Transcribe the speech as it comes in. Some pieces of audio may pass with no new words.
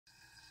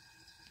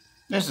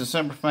This is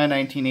December 5,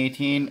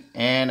 1918,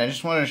 and I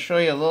just wanted to show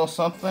you a little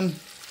something.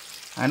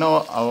 I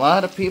know a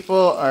lot of people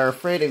are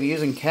afraid of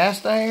using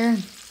cast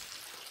iron,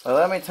 but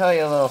let me tell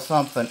you a little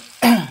something.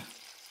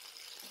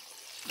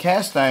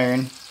 Cast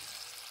iron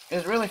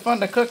is really fun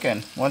to cook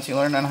in once you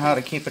learn on how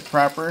to keep it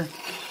proper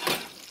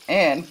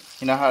and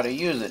you know how to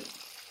use it.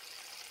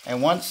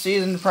 And once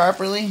seasoned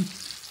properly,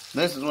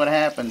 this is what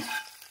happens.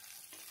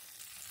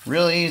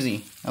 Really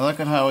easy. Now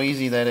look at how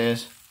easy that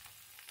is.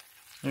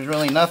 There's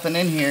really nothing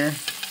in here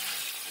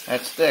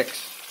that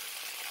sticks.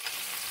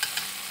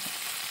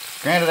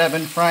 Granted, I've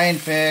been frying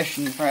fish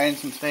and frying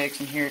some steaks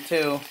in here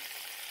too,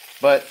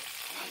 but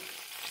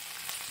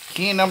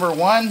key number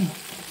one,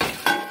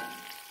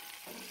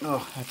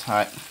 oh, that's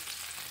hot.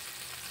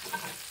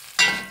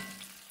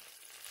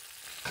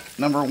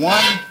 Number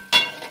one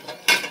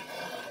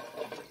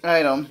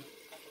item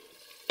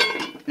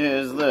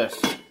is this.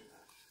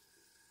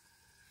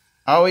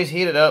 Always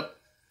heat it up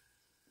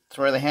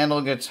to where the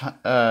handle gets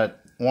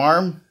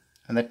warm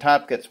and the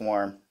top gets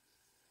warm.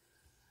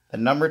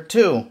 Then number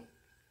two,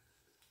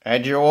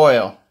 add your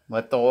oil.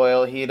 Let the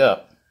oil heat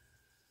up.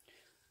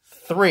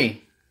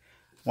 3,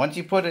 once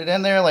you put it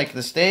in there like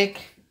the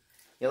steak,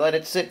 you let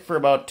it sit for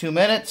about 2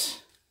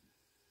 minutes.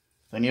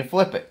 Then you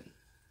flip it.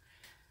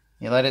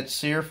 You let it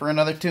sear for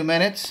another 2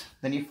 minutes.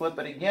 Then you flip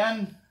it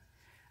again.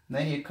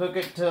 Then you cook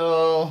it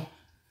till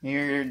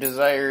your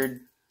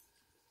desired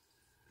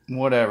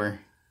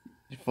whatever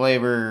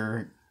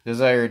flavor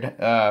desired,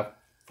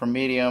 from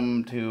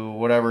medium to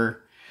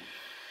whatever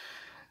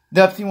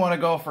depth you want to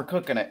go for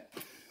cooking it.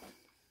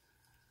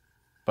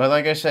 But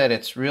like I said,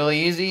 it's really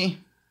easy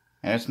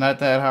and it's not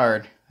that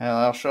hard. And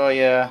I'll show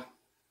you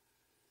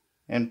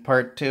in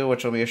part 2,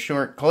 which will be a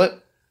short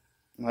clip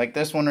like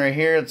this one right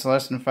here. It's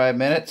less than 5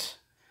 minutes.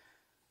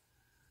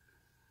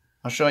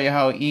 I'll show you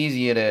how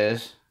easy it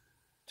is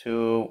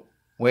to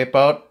whip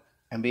out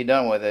and be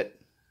done with it.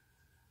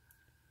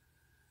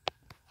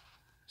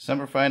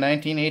 December 5,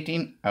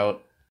 1918, out.